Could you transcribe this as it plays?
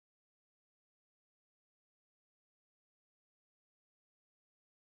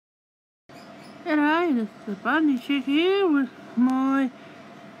G'day, this is the Bundy Chick here with my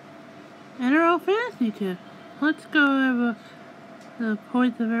NRL fantasy tip. Let's go over the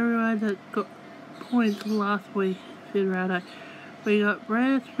points of everyone that got points last week in round 8. We got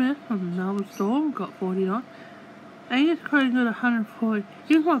Brandon Smith from Melbourne Storm, got 49. Angus Crichton got 140.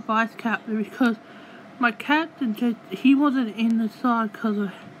 He was my vice captain because my captain, he wasn't in the side because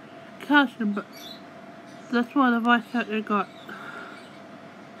of concussion, but that's why the vice captain got.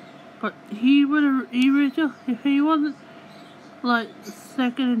 But if he wasn't like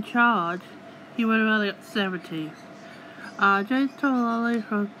second in charge, he would have only got 70. James Tolali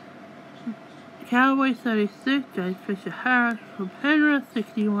from Cowboys 36, James Fisher Harris from Penrith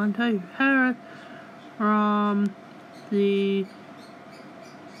 61, Dave Harris from the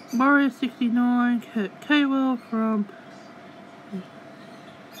Warriors 69, Kurt Cable from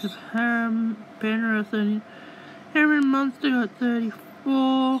Penrith, and Aaron Munster got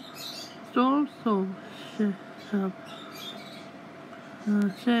 34. Storm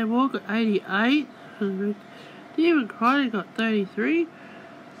Sam Walker 88. Stephen Crichton got 33.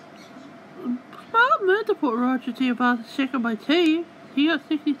 Smart move to put Roger Tiavasa second on my team. He got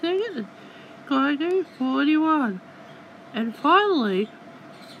 62nd and Geiger 41. And finally,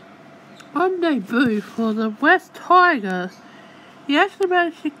 on debut for the West Tigers, he actually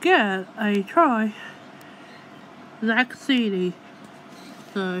managed to get a try. Zach Seedy.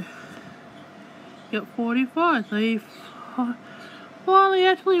 So he got 45. So he finally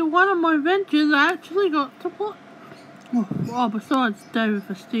actually one of my ventures I actually got to put. Oh, besides David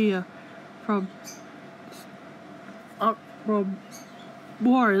Fastia from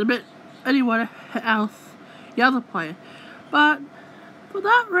Warriors, but anyone else, the other player. But for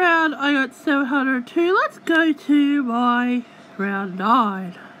that round, I got 702. Let's go to my round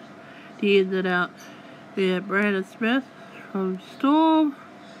 9. The ins and out. We have Brandon Smith from Storm,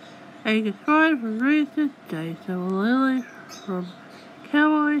 Angus Crichton from Roosters, James Lilly from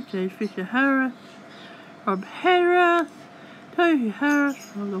Cowboys, James Fisher Harris from Penrith, Toby Harris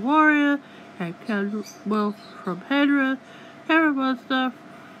from the Warriors, Cam Cadwell from Penrith, Cameron Munster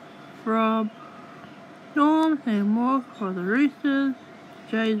from Storm, and Moore from the Roosters.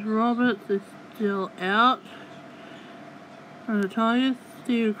 James Roberts is still out from the Tigers.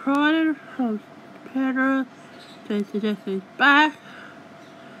 Stephen Crichton from Penrith. Jason Jesse's back.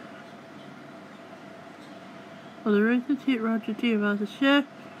 For the Roosters, hit Roger Tiavasa chef.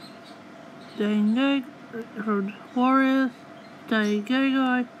 Dane Gag from Warriors. Dane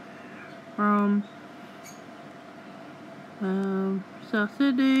Gagai from South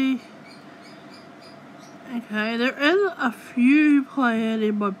Sydney. Okay, there is a few players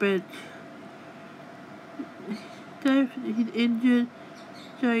in my bench. Dave, he's injured.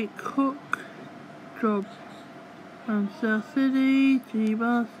 Jake Cook from South City. G.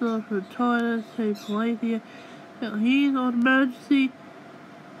 Master from Titus. Steve Palacia. He's on emergency.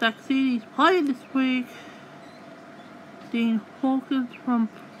 Zach Seedy's playing this week. Dean Hawkins from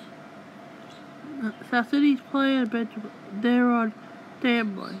South City's playing. They're on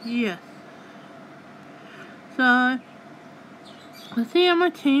standby. Yes. So, let's see how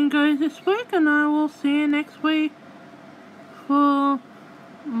my team goes this week, and I will see you next week for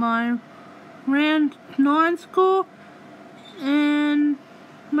my round 9 score and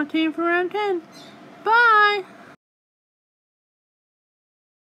my team for round 10. Bye!